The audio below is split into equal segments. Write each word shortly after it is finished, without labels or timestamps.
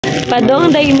Padong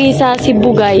day mi sa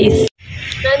Cebu, guys.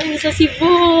 Nanin sa Cebu.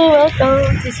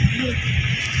 Welcome to Cebu.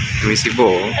 May Cebu.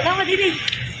 Alam mo din.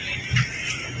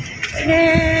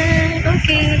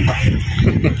 Okay.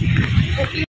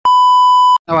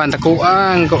 Awan,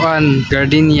 kuan,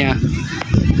 gardenia.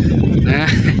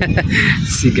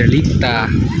 Si Girlita.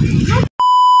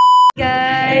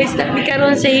 Guys, namin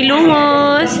karon sa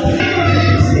Ilungos.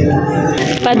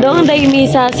 Padong day mi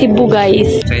sa Cebu,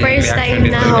 guys. First time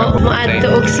na ako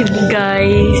adto og Cebu,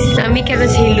 guys. Namin karon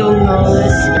sa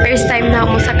Ilungos. First time na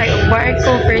ako sakay og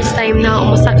barko. First time na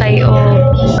ako sakay og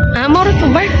moro to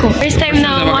barko. First time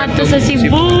na ako adto sa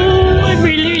Cebu. I'm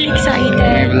really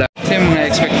excited. Kasi mga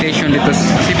expectation dito sa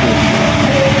Cebu.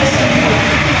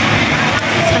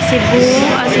 Sa Cebu,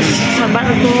 sa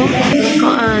barko,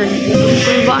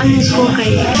 kulbaan ko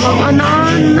kay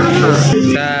ana-ana.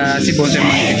 Sa Cebu, sa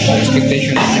mga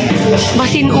expectation.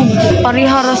 Basin og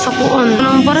parihara sa kuan.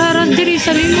 Nang parihara diri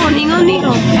sa limon, ingon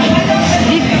niyo.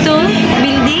 Dito,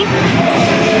 building.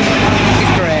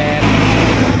 Secret.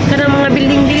 Kana mga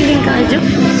building kaadyo.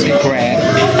 Secret.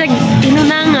 Tag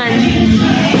inunangan.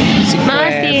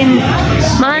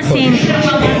 Masin.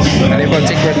 Ano yung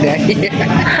secret niya?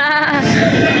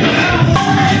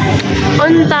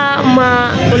 Unta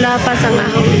wala pa sa nga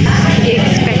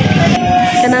i-expect.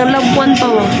 Kanang labuan pa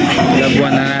mo.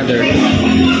 Labuan another.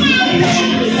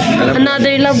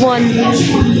 Another love one.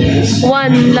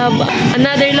 One love.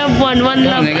 Another love one. One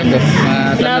love.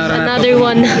 Love another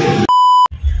one.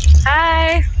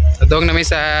 Hi. Tadong namin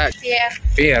sa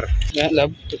pier.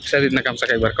 Love, sa din nakam sa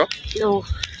kay barko? No.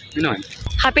 Ano?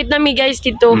 Hapit na mi guys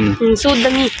dito. Sud na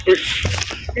mi.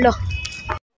 Lo.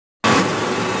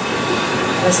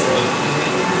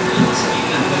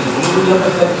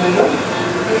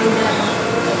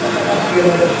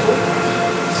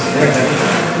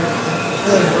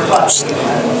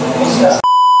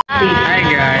 Hi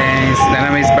guys,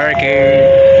 Nana is barking.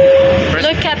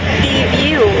 Look at the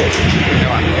view.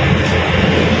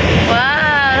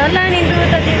 Wow, wala ni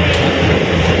duta dito.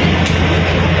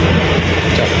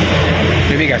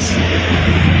 Bibigas.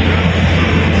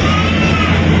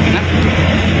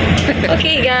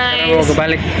 Okay guys.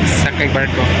 Balik sa kay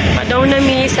barko. Padong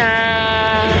nami sa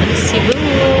Cebu.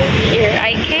 Here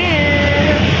I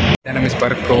can. Nana is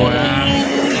barko.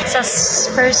 Sa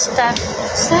first step.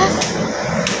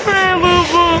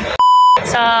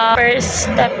 Sa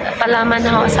first step, palaman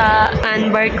ako sa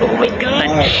barko. Oh my God.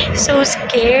 So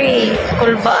scary.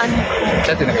 Kulbaan ko.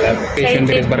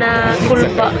 Excited na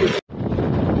kulba.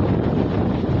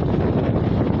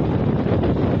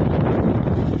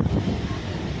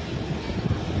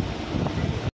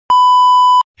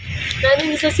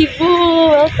 Nanin sa Cebu.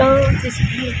 Welcome to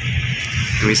Cebu.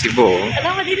 May Cebu.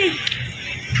 Alam mo din.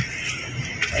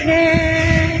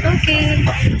 Okay.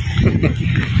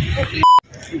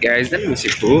 Guys, nan may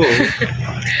Cebu.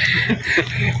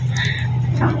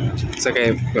 Sa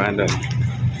kay ano?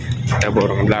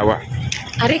 Taborong lawa.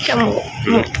 Ari ka mo.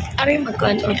 Ari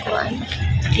magkuhan.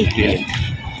 Okay.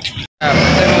 Ano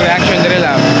reaction dire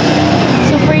lang?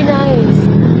 Super nice.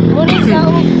 Mura sa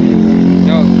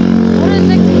No. mura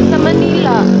sa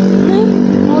Manila.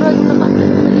 Mura naman sa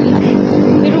Manila.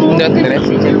 Pero mura Dire.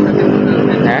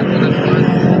 Ha?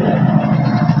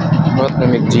 Bot na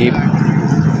may jeep.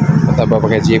 Pataba pa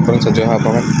kay jeep sa Joha pa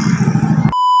kan.